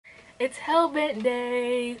It's Hellbent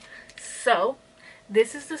Day. So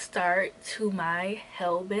this is the start to my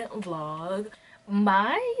Hellbent vlog.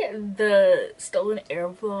 The Stolen Air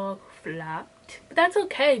vlog flopped. But that's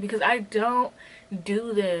okay because I don't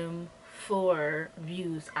do them for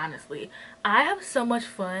views, honestly. I have so much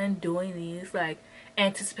fun doing these like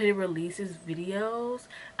anticipated releases videos.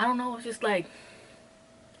 I don't know, it's just like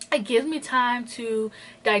it gives me time to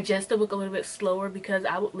digest the book a little bit slower because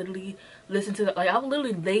I would literally listen to I would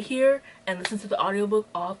literally lay here and listen to the audiobook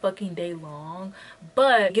all fucking day long.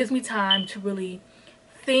 But it gives me time to really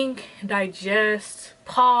think, digest,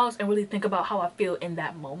 pause, and really think about how I feel in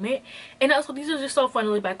that moment. And also these are just so fun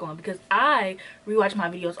to look back on because I rewatch my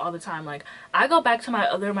videos all the time. Like I go back to my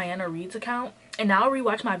other Mayana Reads account and now I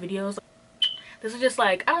rewatch my videos. This is just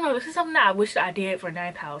like, I don't know, this is something that I wish that I did for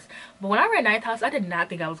Ninth House. But when I read Ninth House, I did not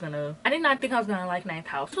think I was gonna like Ninth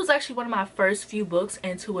House. This was actually one of my first few books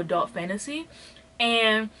into adult fantasy.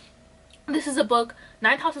 And this is a book,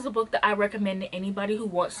 Ninth House is a book that I recommend to anybody who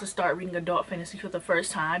wants to start reading adult fantasy for the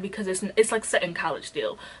first time because it's like set in college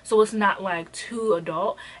still. So it's not like too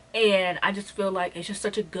adult. And I just feel like it's just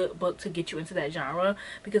such a good book to get you into that genre.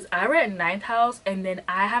 Because I read Ninth House and then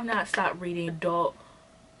I have not stopped reading adult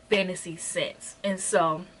fantasy since. And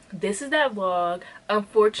so this is that vlog.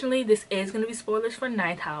 Unfortunately, this is going to be spoilers for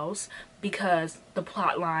Ninth House because the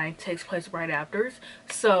plot line takes place right after.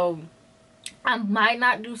 So I might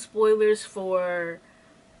not do spoilers for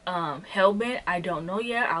Hellbent. I don't know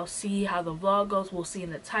yet. I'll see how the vlog goes. We'll see in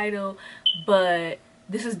the title. But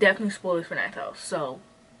this is definitely spoilers for Ninth House. So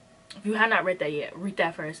if you have not read that yet, read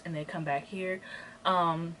that first and then come back here.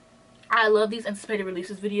 I love these anticipated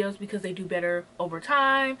releases videos because they do better over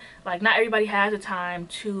time. Like not everybody has the time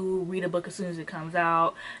to read a book as soon as it comes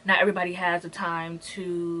out. Not everybody has the time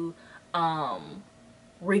to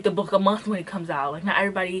read the book a month when it comes out. Like not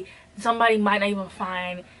everybody, somebody might not even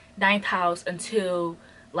find Ninth House until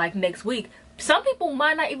like next week. Some people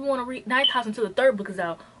might not even want to read Ninth House until the third book is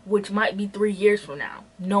out, which might be 3 years from now,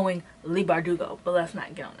 knowing Lee Bardugo. But let's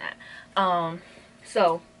not get on that.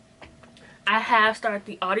 So I have started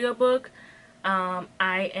the audiobook.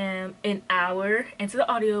 I am an hour into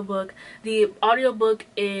the audiobook. The audiobook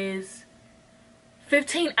is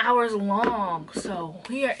 15 hours long, so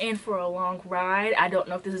we are in for a long ride. I don't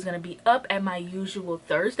know if this is going to be up at my usual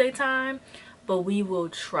Thursday time, but we will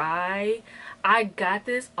try. I got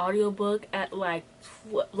this audiobook at like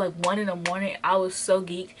 1 in the morning. I was so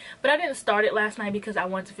geeked, but I didn't start it last night because I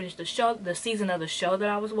wanted to finish the season of the show that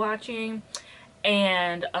I was watching.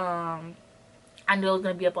 And I knew I was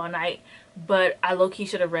gonna be up all night, but I low-key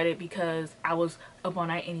should have read it because I was up all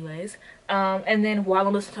night anyways. And then while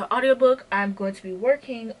I'm listening to the audiobook, I'm going to be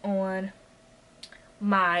working on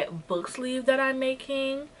my book sleeve that I'm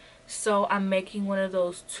making. So I'm making one of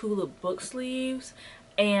those tulip book sleeves,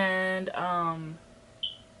 and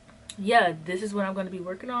yeah, this is what I'm going to be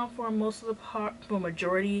working on for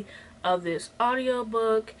majority of this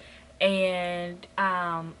audiobook. And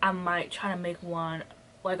I might try to make one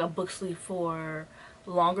like a book sleeve for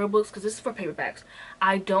longer books because this is for paperbacks.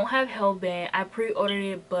 I don't have Hellbent. I pre-ordered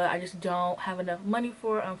it, but I just don't have enough money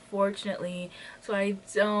for it, unfortunately. So I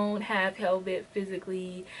don't have Hellbent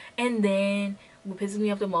physically. And then what pisses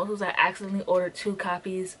me off the most was I accidentally ordered 2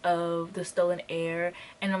 copies of The Stolen Air,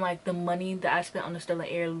 and I'm like, the money that I spent on The Stolen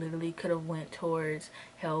Air literally could have went towards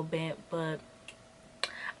Hellbent, but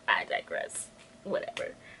I digress.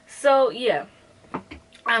 Whatever. So yeah,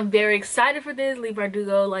 I'm very excited for this. Lee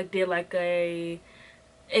Bardugo like did like a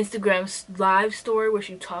Instagram live story where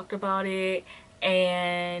she talked about it,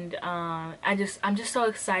 and I'm just so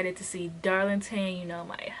excited to see Darlington, you know,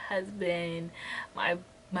 my husband,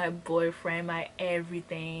 my boyfriend, my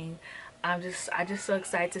everything. I just so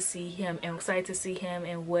excited to see him, and excited to see him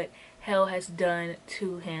and what hell has done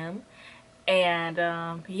to him. And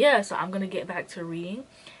yeah, so I'm gonna get back to reading,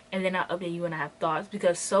 and then I'll update you when I have thoughts,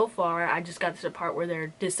 because so far I just got to the part where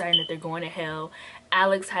they're deciding that they're going to hell.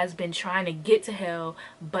 Alex has been trying to get to hell,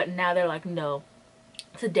 but now they're like, no,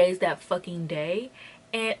 today's that fucking day.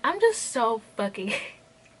 And I'm just so fucking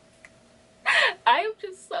I am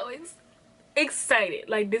just so excited.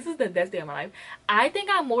 Like, this is the best day of my life. I think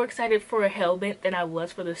I'm more excited for Hellbent than I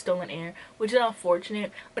was for The Stolen Air, which is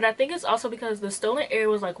unfortunate, but I think it's also because The Stolen Air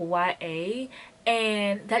was like YA,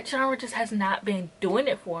 and that genre just has not been doing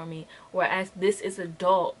it for me, whereas this is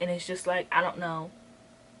adult, and it's just like, I don't know,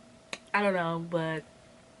 but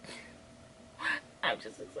I'm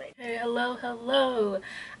just excited. Hey, hello,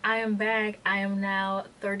 I am back. I am now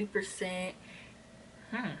 30%.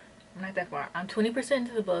 I'm not that far. I'm 20%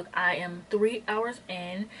 into the book. I am 3 hours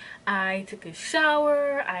in. I took a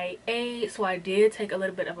shower, I ate, so I did take a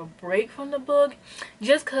little bit of a break from the book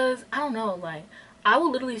just because, I don't know, like, I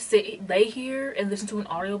will literally lay here and listen to an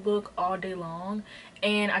audiobook all day long,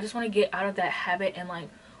 and I just want to get out of that habit and like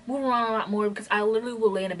move around a lot more, because I literally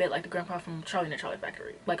will lay in a bed like the grandpa from Charlie and the Chocolate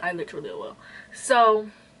Factory. Like, I literally will. So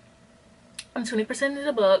I'm 20% into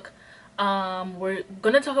the book. We're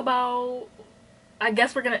gonna talk about, I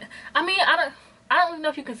guess we're gonna, I mean, I don't even know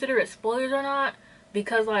if you consider it spoilers or not,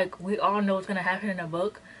 because like we all know what's gonna happen in the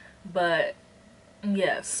book. But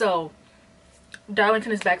yeah, so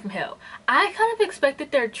Darlington is back from hell. I kind of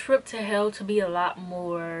expected their trip to hell to be a lot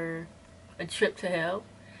more a trip to hell.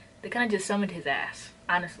 They kind of just summoned his ass,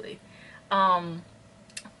 honestly. And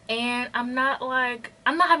I'm not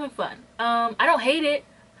having fun. I don't hate it.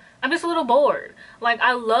 I'm just a little bored. Like,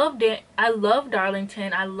 I loved it. I love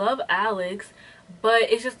Darlington. I love Alex.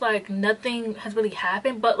 But it's just like nothing has really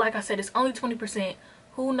happened. But like I said, it's only 20%.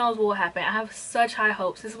 Who knows what will happen? I have such high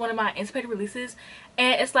hopes. This is one of my anticipated releases.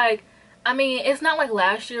 And it's like, I mean, it's not like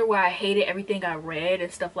last year where I hated everything I read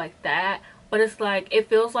and stuff like that. But it's like, it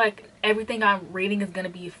feels like everything I'm reading is going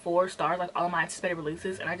to be 4 stars. Like, all of my anticipated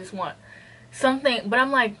releases. And I just want something. But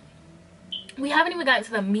I'm like, we haven't even gotten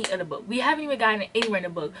to the meat of the book. We haven't even gotten anywhere in the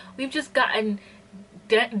book. We've just gotten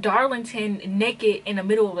Darlington naked in the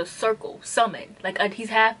middle of a circle, summoned. Like, he's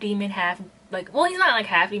half demon, half, like, well, he's not like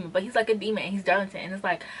half demon, but he's like a demon, and he's Darlington. And it's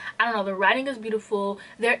like, I don't know, the writing is beautiful.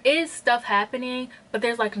 There is stuff happening, but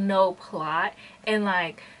there's like no plot. And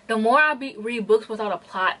like, the more I read books without a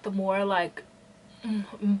plot, the more like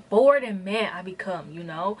bored and mad I become, you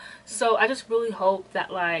know. So I just really hope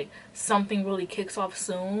that like something really kicks off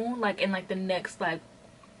soon, like in like the next like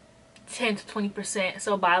 10 to 20%.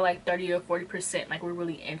 So by like 30 or 40%, like we're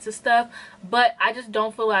really into stuff. But I just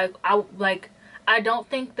don't feel like I don't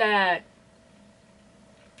think that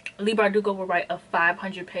Leigh Bardugo will write a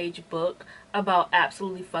 500-page book about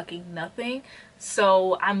absolutely fucking nothing.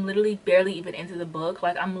 So I'm literally barely even into the book.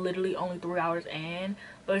 Like, I'm literally only 3 hours in.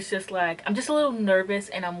 But it's just like, I'm just a little nervous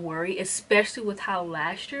and I'm worried, especially with how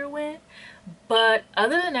last year went. But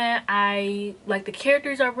other than that, I like the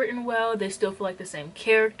characters are written well. They still feel like the same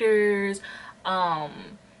characters.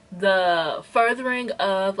 The furthering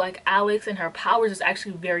of like Alex and her powers is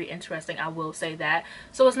actually very interesting, I will say that.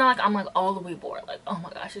 So it's not like I'm like all the way bored, like, oh my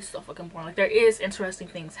gosh, it's so fucking boring. Like, there is interesting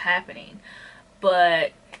things happening.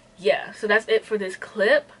 But yeah, so that's it for this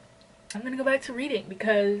clip. I'm gonna go back to reading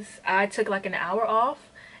because I took like an hour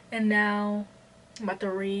off, and now I'm about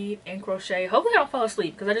to read and crochet. Hopefully I don't fall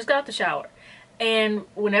asleep because I just got out the shower. And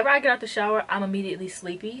whenever I get out the shower, I'm immediately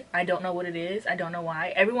sleepy. I don't know what it is. I don't know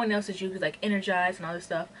why. Everyone else is usually like energized and all this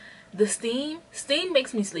stuff. The steam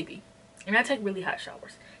makes me sleepy. And I take really hot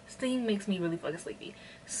showers. Steam makes me really fucking sleepy.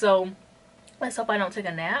 So let's hope I don't take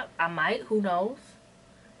a nap. I might. Who knows?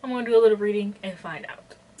 I'm going to do a little reading and find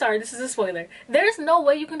out. Sorry, this is a spoiler. There's no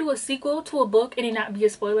way you can do a sequel to a book and it not be a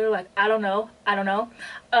spoiler. Like, I don't know.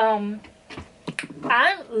 I'm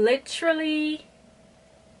literally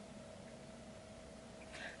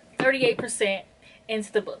 38%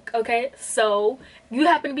 into the book. Okay, so you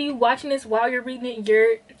happen to be watching this while you're reading it,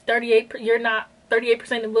 you're not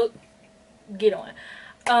 38% in the book, get on.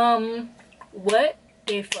 What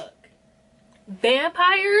the fuck?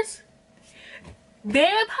 Vampires?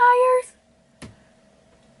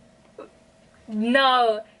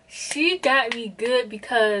 No, she got me good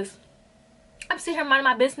because I'm sitting here minding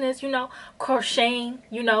my business, you know, crocheting,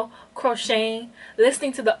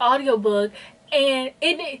 listening to the audiobook. And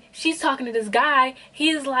she's talking to this guy.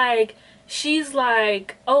 She's like,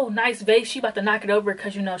 oh, nice vase. She about to knock it over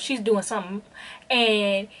because, you know, she's doing something.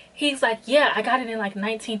 And he's like, yeah, I got it in like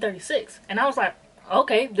 1936. And I was like,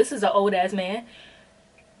 okay, this is an old ass man.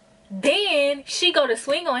 Then she go to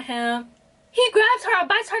swing on him. He grabs her and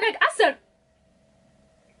bites her neck. I said,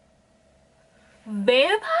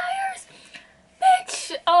 vampires?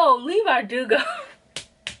 Bitch. Oh, Leigh Bardugo.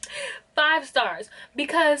 5 stars,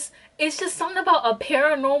 because it's just something about a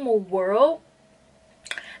paranormal world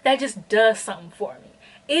that just does something for me.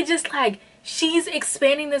 It just like, she's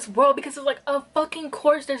expanding this world, because it's like, of fucking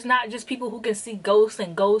course there's not just people who can see ghosts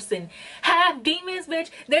and half demons, bitch.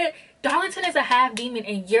 Darlington is a half demon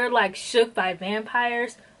and you're like shook by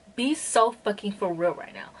vampires. Be so fucking for real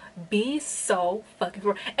right now. Be so fucking for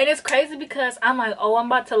real. And it's crazy because I'm like, oh, I'm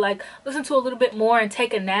about to like listen to a little bit more and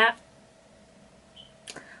take a nap.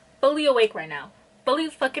 Fully awake right now, fully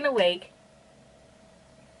fucking awake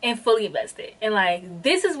and fully invested. And like,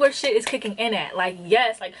 this is where shit is kicking in at. Like,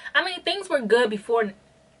 yes, like, I mean, things were good before.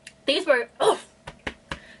 Things were, oh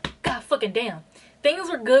god fucking damn, things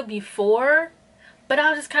were good before, but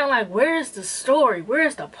I was just kind of like, where's the story?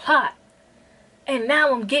 Where's the plot? And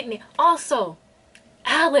now I'm getting it. Also,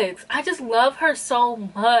 Alex, I just love her so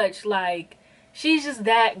much. Like, she's just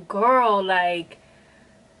that girl. Like,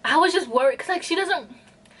 I was just worried because like she doesn't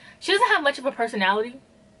have much of a personality,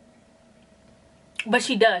 but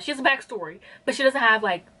she does. She has a backstory, but she doesn't have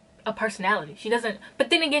like a personality. She doesn't,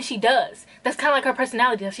 but then again she does. That's kind of like her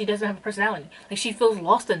personality, that she doesn't have a personality. Like, she feels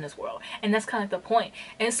lost in this world, and that's kind of like the point.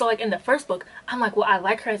 And so like in the first book, I'm like, well, I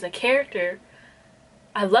like her as a character,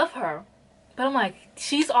 I love her, but I'm like,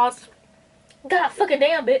 she's all, god fucking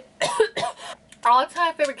damn it. All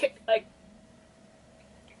time favorite character, like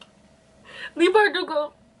Lee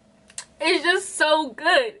Bardugo is just so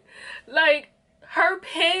good. Like, her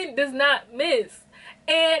pen does not miss,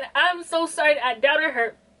 and I'm so sorry I doubted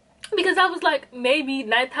her, because I was like, maybe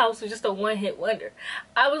Ninth House was just a one-hit wonder.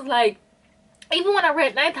 I was like, even when I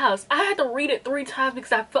read Ninth House, I had to read it 3 times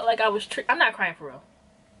because I felt like I was I'm not crying for real.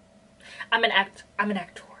 I'm an actor.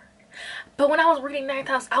 But when I was reading Ninth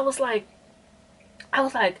House, I was like,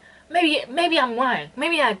 maybe I'm lying.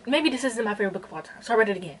 Maybe this isn't my favorite book of all time. So I read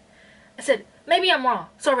it again. I said, maybe I'm wrong.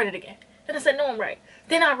 So I read it again. Then I said, no, I'm right.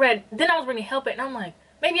 Then I was reading Help It, and I'm like,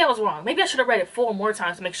 maybe I was wrong. Maybe I should have read it 4 more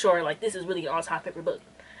times to make sure like this is really an all-time favorite book.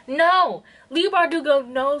 No, Lee Bardugo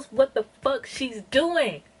knows what the fuck she's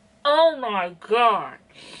doing. Oh my god.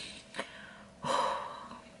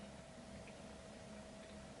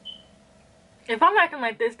 If I'm acting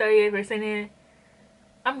like this 38% in,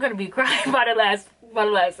 I'm gonna be crying by the last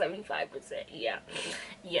 75%.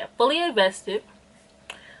 Yeah, fully invested.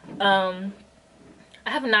 I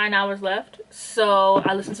have 9 hours left, so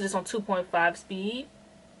I listened to this on 2.5 speed.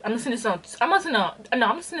 I'm listening to this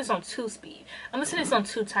on 2 speed. I'm listening to this on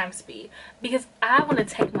 2 times speed because I want to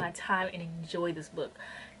take my time and enjoy this book.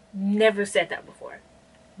 Never said that before.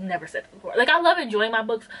 Like, I love enjoying my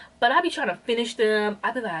books, but I be trying to finish them. I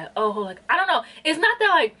be like, oh, like, I don't know. It's not that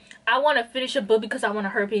like I want to finish a book because I want to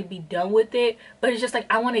hurry and be done with it, but it's just like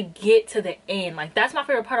I want to get to the end. Like, that's my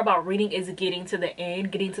favorite part about reading, is getting to the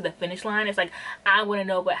end, getting to the finish line. It's like I want to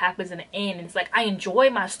know what happens in the end, and it's like I enjoy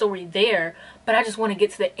my story there, but I just want to get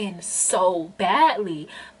to the end so badly.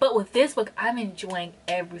 But with this book, I'm enjoying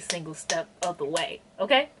every single step of the way.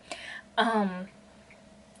 Okay.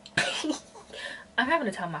 I'm having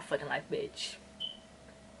a time of my fucking life, bitch.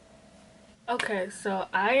 Okay, so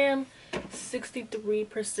I am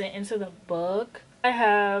 63% into the book. I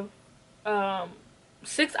have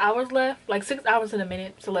 6 hours left, like 6 hours in a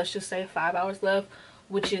minute, so let's just say 5 hours left,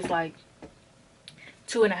 which is like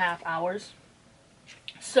 2.5 hours.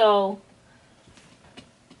 So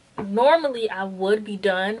normally I would be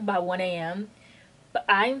done by 1 a.m. but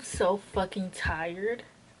I'm so fucking tired.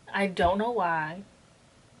 I don't know why.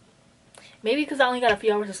 Maybe because I only got a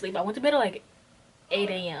few hours of sleep. I went to bed at like 8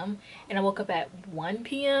 a.m. and I woke up at 1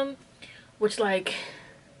 p.m. which like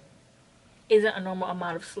isn't a normal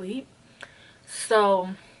amount of sleep. So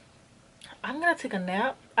I'm gonna take a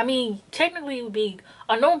nap. I mean, technically it would be,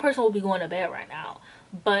 a normal person would be going to bed right now,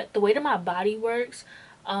 but the way that my body works,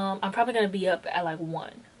 I'm probably gonna be up at like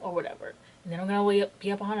 1 or whatever, and then I'm gonna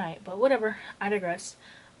be up all night, but whatever, I digress.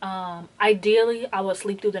 Ideally I would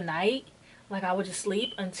sleep through the night. Like, I would just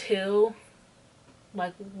sleep until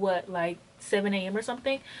like what, like 7 a.m. or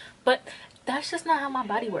something, but that's just not how my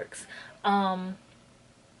body works.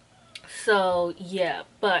 So yeah,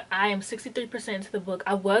 but I am 63% into the book.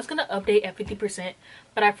 I was gonna update at 50%,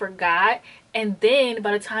 but I forgot, and then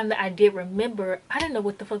by the time that I did remember, I didn't know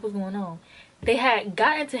what the fuck was going on. They had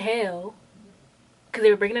gotten to hell because they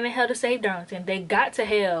were bringing in hell to save Darlington. They got to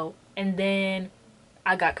hell, and then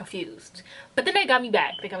I got confused, but then they got me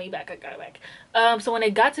back. I got it back. So when they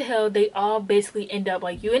got to hell, they all basically end up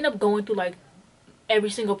like, you end up going through like every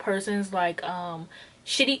single person's like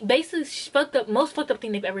shitty, basically most fucked up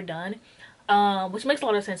thing they've ever done, which makes a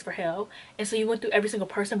lot of sense for hell. And so you went through every single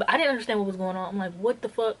person, but I didn't understand what was going on. I'm like, what the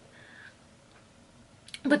fuck?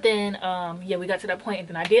 But then yeah, we got to that point, and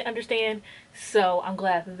then I did understand, so I'm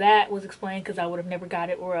glad that was explained, because I would have never got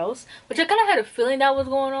it or else, which I kind of had a feeling that was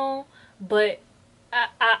going on, but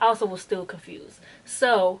I also was still confused.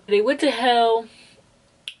 So they went to hell,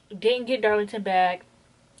 didn't get Darlington back,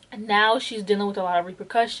 and now she's dealing with a lot of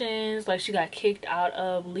repercussions. Like, she got kicked out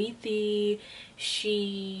of Lethe,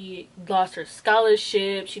 she lost her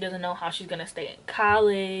scholarship, she doesn't know how she's gonna stay in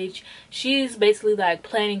college. She's basically like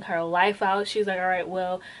planning her life out. She's like, all right,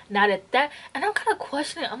 well, now that and I'm kind of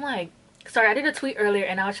questioning, I'm like, sorry, I did a tweet earlier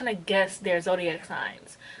and I was trying to guess their zodiac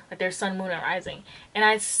signs, like their sun, moon, and rising, and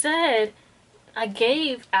I said, I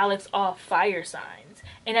gave Alex all fire signs,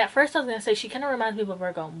 and at first I was gonna say she kind of reminds me of a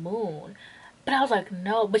Virgo moon, But I was like,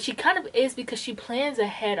 no. But she kind of is, because she plans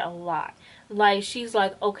ahead a lot. Like, she's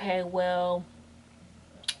like, okay, well,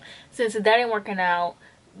 since that ain't working out,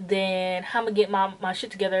 then I'm gonna get my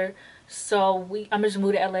shit together. So I'm just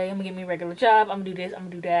move to LA. I'm gonna get me a regular job. I'm gonna do this. I'm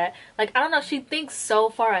gonna do that. Like, I don't know. She thinks so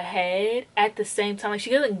far ahead. At the same time, like, she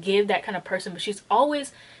doesn't give that kind of person, but she's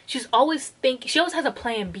always thinking. She always has a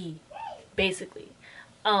plan B, basically.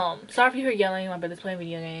 Sorry if you hear yelling. My brother's playing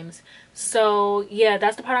video games. So yeah,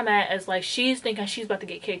 that's the part I'm at. Is like, she's thinking she's about to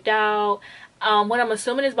get kicked out. What I'm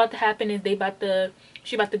assuming is about to happen is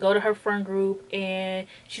she about to go to her friend group, and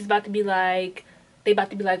she's about to be like, they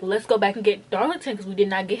about to be like, let's go back and get Darlington because we did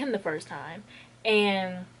not get him the first time.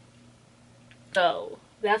 And so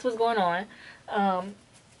that's what's going on. I'm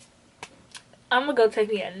gonna go take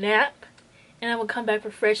me a nap, and I'm gonna come back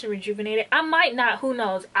refreshed and rejuvenated. I might not, who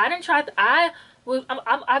knows. I didn't try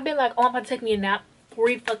I've been like, oh, I'm about to take me a nap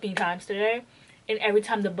 3 fucking times today, and every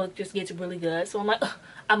time the book just gets really good. So I'm like, ugh,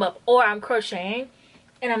 I'm up, or I'm crocheting,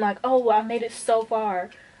 and I'm like, oh, well, I made it so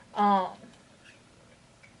far.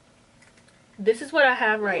 This is what I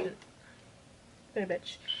have right. Hey,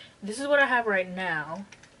 bitch. This is what I have right now.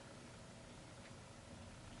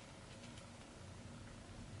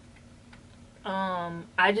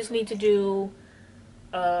 I just need to do.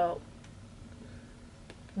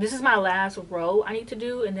 This is my last row I need to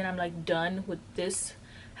do, and then I'm like done with this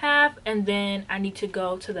half, and then I need to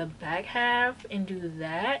go to the back half and do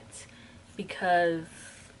that, because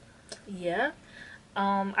yeah,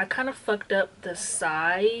 I kind of fucked up the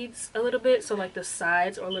sides a little bit, so like the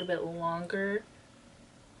sides are a little bit longer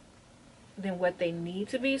than what they need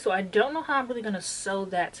to be, so I don't know how I'm really gonna sew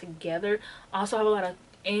that together. Also, I have a lot of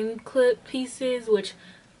end clip pieces, which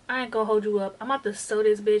I ain't gonna hold you up. I'm about to sew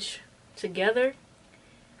this bitch together,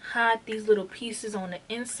 hide these little pieces on the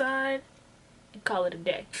inside, and call it a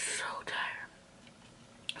day. So tired.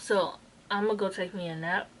 So I'm gonna go take me a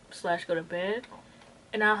nap / go to bed,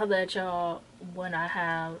 and I'll let y'all when I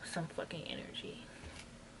have some fucking energy.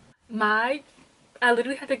 I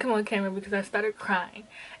literally had to come on camera because I started crying,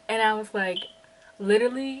 and I was like,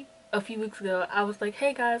 literally a few weeks ago, I was like,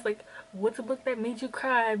 hey guys, like, what's a book that made you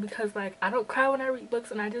cry? Because like, I don't cry when I read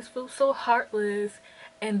books, and I just feel so heartless.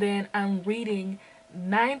 And then I'm reading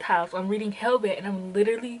Ninth House, I'm reading Hellbent, and I'm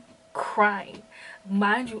literally crying.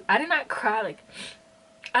 Mind you, I did not cry. Like,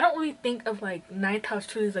 I don't really think of like Ninth House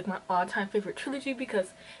trilogy as like my all-time favorite trilogy,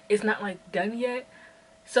 because it's not like done yet.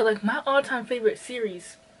 So like, my all-time favorite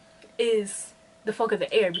series is The Folk of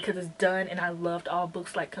the Air, because it's done and I loved all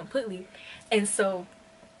books like completely. And so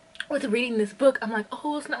with reading this book, I'm like,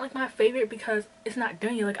 oh, it's not like my favorite because it's not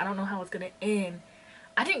done yet. Like, I don't know how it's gonna end.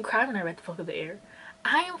 I didn't cry when I read The Folk of the Air.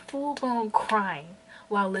 I am full blown crying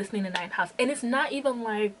while listening to Ninth House, and it's not even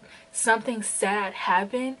like something sad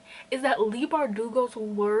happened. Is that Leigh Bardugo's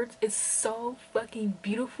words is so fucking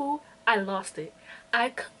beautiful. I lost it.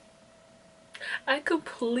 I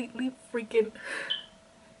completely freaking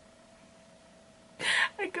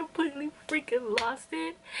I completely freaking lost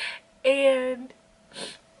it. And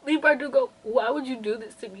Leigh Bardugo, why would you do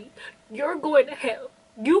this to me? You're going to hell.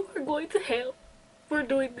 You are going to hell for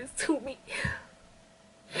doing this to me.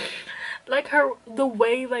 Like, the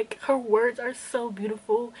way, like, her words are so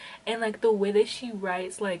beautiful, and like the way that she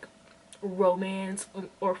writes like romance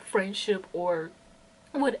or friendship or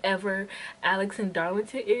whatever Alex and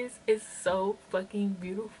Darlington is so fucking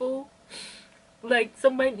beautiful. Like,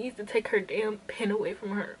 somebody needs to take her damn pen away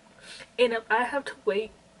from her. And if I have to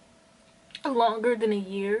wait longer than a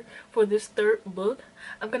year for this 3rd book,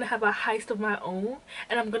 I'm gonna have a heist of my own,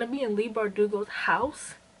 and I'm gonna be in Leigh Bardugo's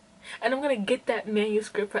house, and I'm gonna get that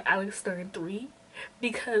manuscript for Alex Stern 3,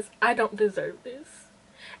 because I don't deserve this.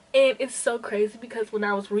 And it's so crazy, because when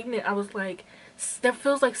I was reading it, I was like, there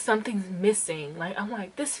feels like something's missing. Like, I'm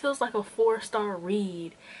like, this feels like a 4-star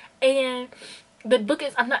read. And the book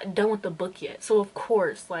is, I'm not done with the book yet, so of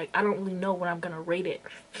course, like, I don't really know when I'm gonna rate it.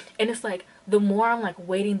 And it's like, the more I'm like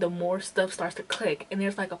waiting, the more stuff starts to click, and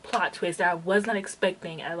there's like a plot twist that I was not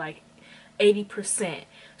expecting at like 80%.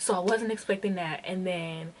 So I wasn't expecting that, and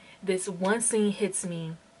then this one scene hits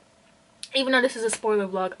me. Even though this is a spoiler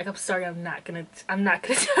vlog, like, I'm sorry, I'm not gonna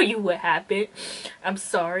tell you what happened. I'm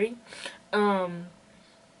sorry.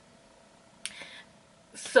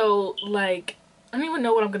 So like, I don't even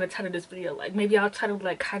know what I'm gonna title this video. Like, maybe I'll title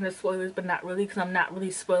like kind of spoilers, but not really, because I'm not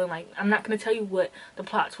really spoiling. Like, I'm not gonna tell you what the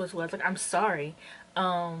plot twist was. Like, I'm sorry.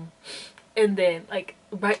 And then like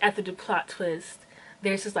right after the plot twist,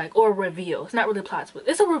 there's just like, or a reveal. It's not really a plot twist.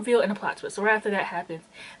 It's a reveal and a plot twist. So right after that happens,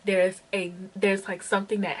 there's like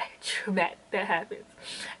something that happens,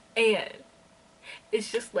 and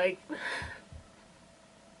it's just like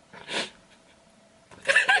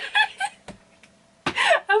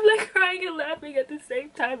laughing at the same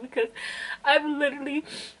time because I've literally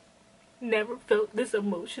never felt this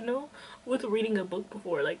emotional with reading a book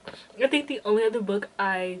before. Like, I think the only other book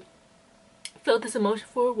I felt this emotion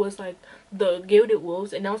for was like the Gilded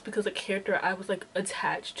Wolves, and that was because a character I was like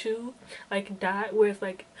attached to like died, where it's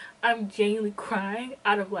like I'm genuinely crying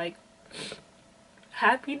out of like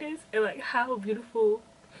happiness and like how beautiful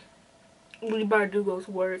Lee Bardugo's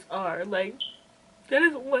words are. Like, that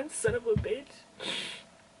is one son of a bitch,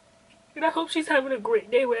 and I hope she's having a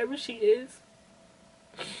great day wherever she is,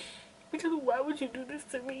 because why would you do this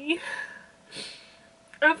to me?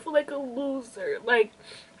 I feel like a loser. Like,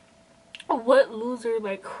 what loser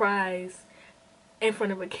like cries in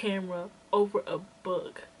front of a camera over a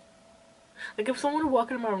book? Like, if someone were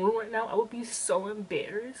walking in my room right now, I would be so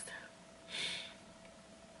embarrassed.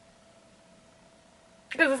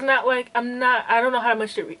 Because it's not like I don't know how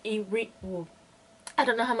much to I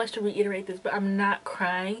don't know how much to reiterate this, but I'm not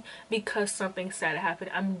crying because something sad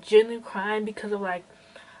happened. I'm genuinely crying because of like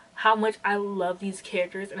how much I love these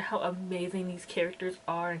characters and how amazing these characters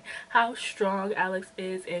are, and how strong Alex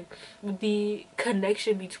is, and the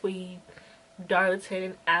connection between Darlington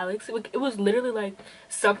and Alex. It was literally like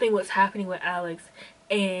something was happening with Alex,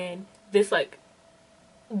 and this like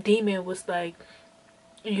demon was like,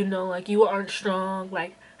 you know, like, you aren't strong,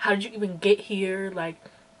 like, how did you even get here, like,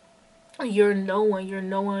 you're no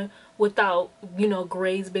one without, you know,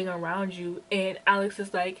 Grays being around you. And Alex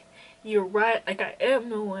is like, you're right, like, I am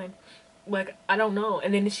no one, like, I don't know.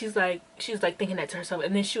 And then she's like thinking that to herself,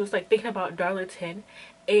 and then she was like thinking about Darlington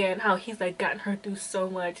and how he's like gotten her through so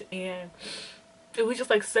much. And it was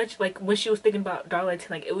just like such, like, when she was thinking about Darlington,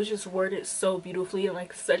 like, it was just worded so beautifully, and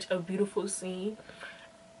like such a beautiful scene.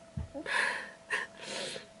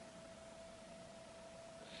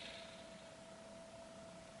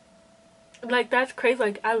 Like, that's crazy.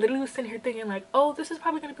 Like, I literally was sitting here thinking like, oh, this is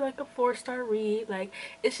probably gonna be like a 4-star read. Like,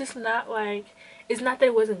 it's just not like, it's not that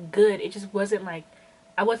it wasn't good, it just wasn't like,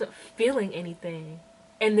 I wasn't feeling anything.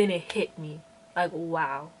 And then it hit me like,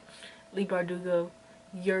 wow, Lee Bardugo,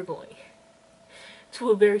 you're going to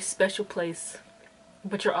a very special place,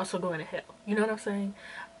 but you're also going to hell. You know what I'm saying?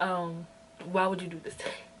 Why would you do this to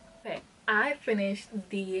me? Okay, I finished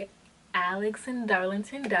the Alex and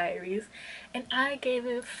Darlington Diaries, and I gave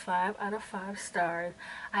it 5 out of 5 stars.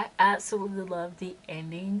 I absolutely love the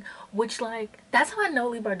ending, which, like, that's how I know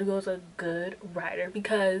Lee Bardugo is a good writer,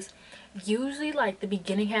 because usually like the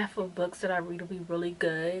beginning half of books that I read will be really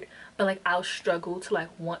good, but like I'll struggle to like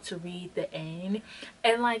want to read the end.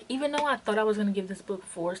 And like, even though I thought I was gonna give this book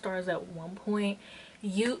 4 stars at one point,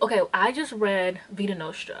 I just read Vita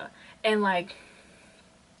Nostra, and like,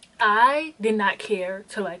 I did not care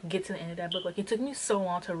to like get to the end of that book. Like, it took me so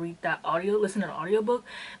long to listen to an audiobook,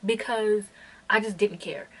 because I just didn't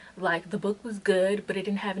care. Like, the book was good, but it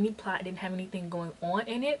didn't have any plot, it didn't have anything going on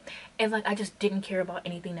in it, and like, I just didn't care about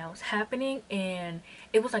anything that was happening. And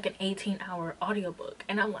it was like an 18-hour audiobook,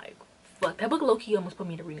 and I'm like, fuck, that book low-key almost put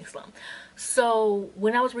me in a reading slump. So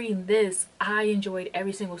when I was reading this, I enjoyed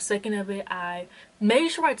every single second of it. I made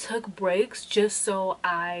sure I took breaks just so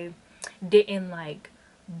I didn't like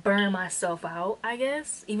burn myself out, I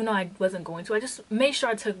guess, even though I wasn't going to. I just made sure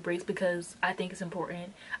I took breaks because I think it's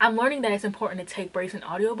important. I'm learning that it's important to take breaks in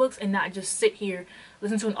audiobooks and not just sit here,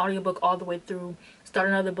 listen to an audiobook all the way through, start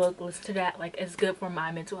another book, listen to that. Like, it's good for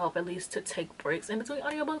my mental health at least to take breaks in between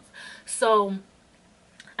audiobooks. So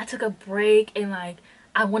I took a break, and like,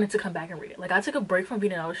 I wanted to come back and read it. Like, I took a break from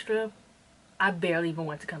Vita Nostra. I barely even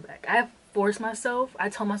wanted to come back. I forced myself. I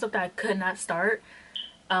told myself that I could not start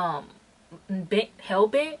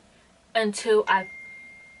Hellbent until I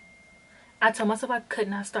told myself I could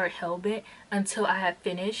not start Hellbent until I had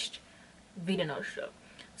finished Vita Nostra.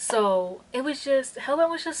 So it was just, Hellbent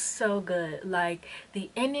was just so good. Like, the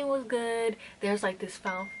ending was good. There's like this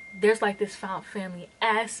found family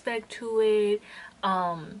aspect to it.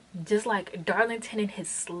 Just like Darlington in his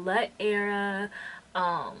slut era,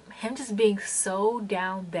 him just being so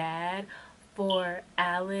down bad for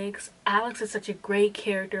Alex. Alex is such a great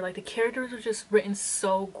character. Like, the characters are just written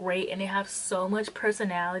so great, and they have so much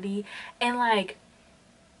personality. And like,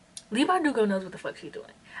 Lee Bardugo knows what the fuck she's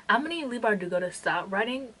doing. I'm gonna need Lee Bardugo to stop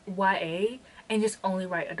writing YA and just only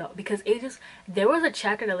write adult, because there was a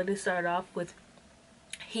chapter that literally started off with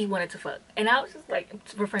he wanted to fuck, and I was just like,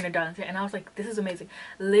 referring to Darlington, and I was like, this is amazing.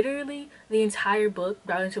 Literally the entire book,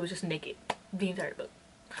 Darlington was just naked the entire book.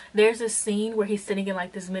 There's this scene where he's sitting in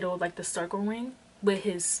like this middle of like the circle ring with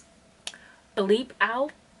his bleep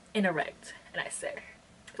out and erect, and I said,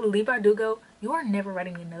 Lee Bardugo, you are never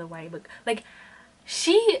writing another YA book. Like,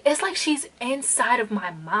 it's like she's inside of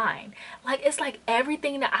my mind. Like, it's like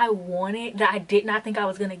everything that I wanted that I did not think I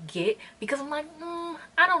was gonna get, because I'm like,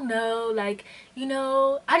 I don't know, like, you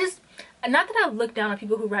know, I just, not that I look down on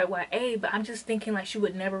people who write YA, but I'm just thinking like she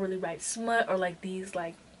would never really write smut, or like these,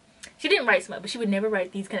 like, she didn't write smut, but she would never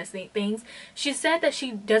write these kind of things. She said that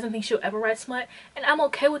she doesn't think she'll ever write smut, and I'm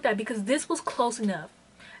okay with that because this was close enough.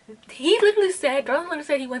 He literally said, Darling literally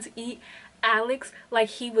said he went to eat Alex like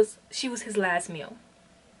she was his last meal.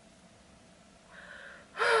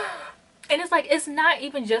 And it's like, it's not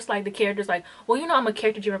even just like the characters, like, well, you know, I'm a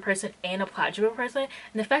character driven person and a plot driven person,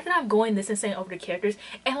 and the fact that I'm going this insane over the characters,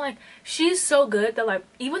 and like, she's so good that like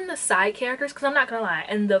even the side characters, because I'm not gonna lie,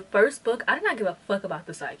 in the first book I did not give a fuck about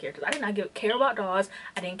the side characters. I did not care about Dawes,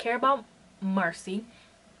 I didn't care about Marcy,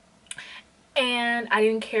 and I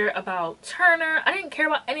didn't care about Turner. I didn't care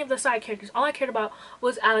about any of the side characters. All I cared about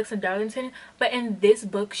was Alex and Darlington. But in this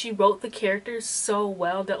book, she wrote the characters so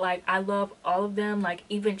well that like I love all of them. Like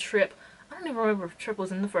even Trip. I don't even remember if Trip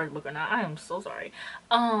was in the first book or not. I am so sorry.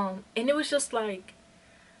 And it was just like,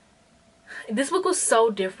 this book was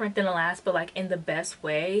so different than the last, but like in the best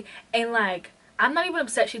way. And like, I'm not even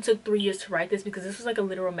upset she took 3 years to write this, because this was like a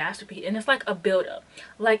literal masterpiece, and it's like a build up.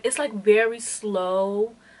 Like it's like very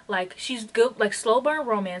slow. Like she's good, like slow burn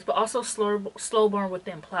romance, but also slow burn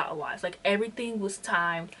within plot wise. Like everything was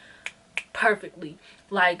timed perfectly.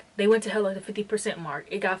 Like they went to hell at the 50% mark,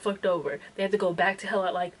 it got fucked over. They had to go back to hell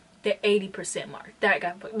at like the 80% mark, that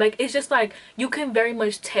got like, it's just like you can very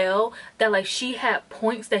much tell that like she had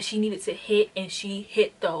points that she needed to hit, and she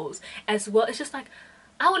hit those as well. It's just like,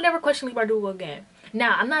 I would never question Leigh Bardugo again.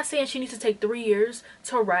 Now I'm not saying she needs to take 3 years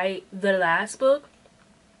to write the last book,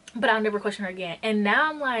 but I'll never question her again. And now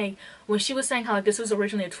I'm like, when she was saying how like this was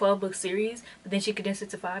originally a 12-book series, but then she condensed it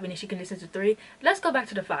to 5, and then she condensed it to 3, let's go back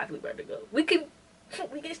to the 5 we better to go. We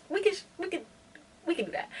can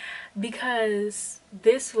do that, because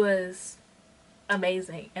this was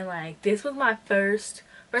amazing. And like, this was my first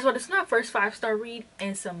of all, this is my first 5-star read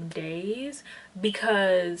in some days,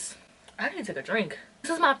 because I didn't take a drink.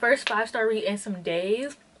 This is my first 5-star read in some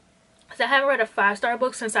days. So I haven't read a 5-star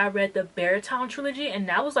book since I read the Beartown trilogy, and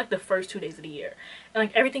that was like the first 2 days of the year. And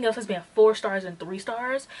like everything else has been 4 stars and 3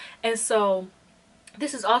 stars. And so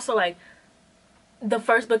this is also like the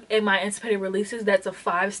first book in my anticipated releases that's a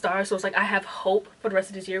 5-star. So it's like I have hope for the rest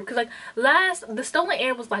of this year, because like the Stolen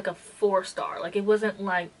Air was like a 4-star. Like it wasn't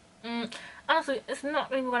like, honestly, it's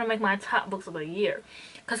not even gonna make my top books of the year,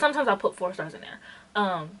 because sometimes I'll put 4 stars in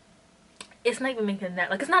there. It's not even making that,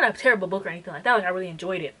 like, it's not a terrible book or anything like that. Like I really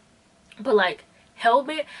enjoyed it. But like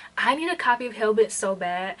Hellbent, I need a copy of Hellbent so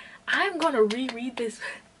bad. I'm gonna reread this.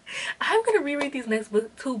 I'm gonna reread these next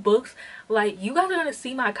 2 books. Like, you guys are gonna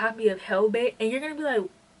see my copy of Hellbent, and you're gonna be like,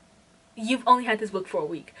 you've only had this book for a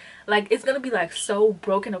week. Like, it's gonna be like so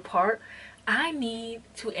broken apart. I need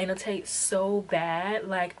to annotate so bad.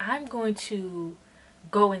 Like, I'm going to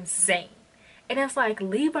go insane. And it's like,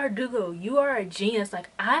 Leigh Bardugo, you are a genius. Like,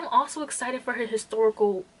 I'm also excited for her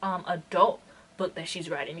historical adult book that she's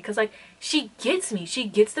writing, because like she gets me. She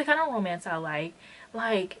gets the kind of romance I like.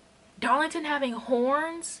 Like Darlington having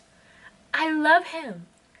horns, I love him.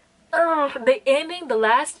 The ending, the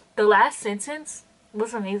last sentence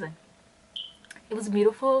was amazing. It was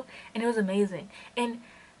beautiful and it was amazing. And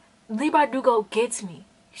Leigh Bardugo gets me.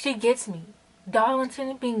 She gets me.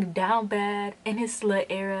 Darlington being down bad in his slut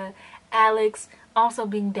era, Alex also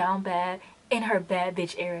being down bad in her bad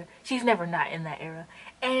bitch era. She's never not in that era.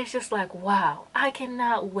 And it's just like, wow, I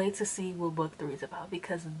cannot wait to see what book 3 is about,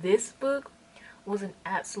 because this book was an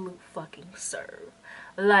absolute fucking serve.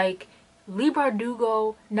 Like, Leigh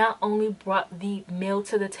Bardugo not only brought the meal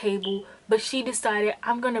to the table, but she decided,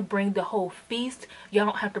 I'm gonna bring the whole feast. Y'all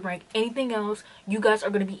don't have to bring anything else. You guys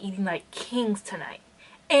are gonna be eating like kings tonight.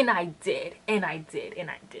 And I did, and I did,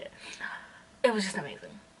 and I did. It was just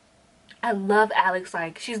amazing. I love Alex.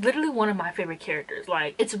 Like, she's literally one of my favorite characters.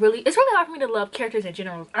 Like, it's really hard for me to love characters in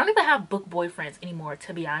general. I don't even have book boyfriends anymore,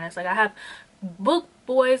 to be honest. Like, I have book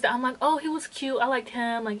boys that I'm like, oh, he was cute, I liked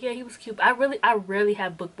him, like, yeah, he was cute. I rarely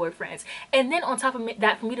have book boyfriends. And then on top of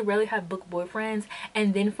that, for me to rarely have book boyfriends,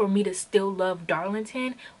 and then for me to still love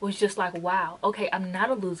Darlington, was just like, wow, okay, I'm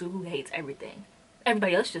not a loser who hates everything.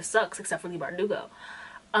 Everybody else just sucks except for Leigh Bardugo.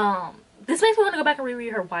 This makes me want to go back and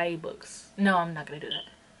reread her YA books. No, I'm not gonna do that,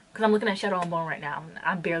 because I'm looking at Shadow and Bone right now.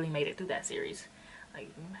 I barely made it through that series,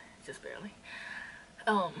 like, just barely.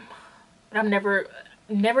 But I'm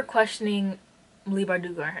never questioning Leigh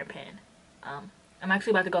Bardugo and her pen. I'm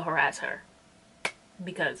actually about to go harass her,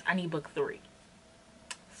 because I need book 3.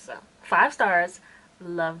 So 5 stars,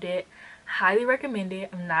 loved it, highly recommend it.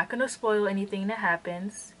 I'm not gonna spoil anything that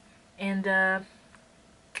happens, and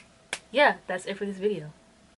yeah, that's it for this video.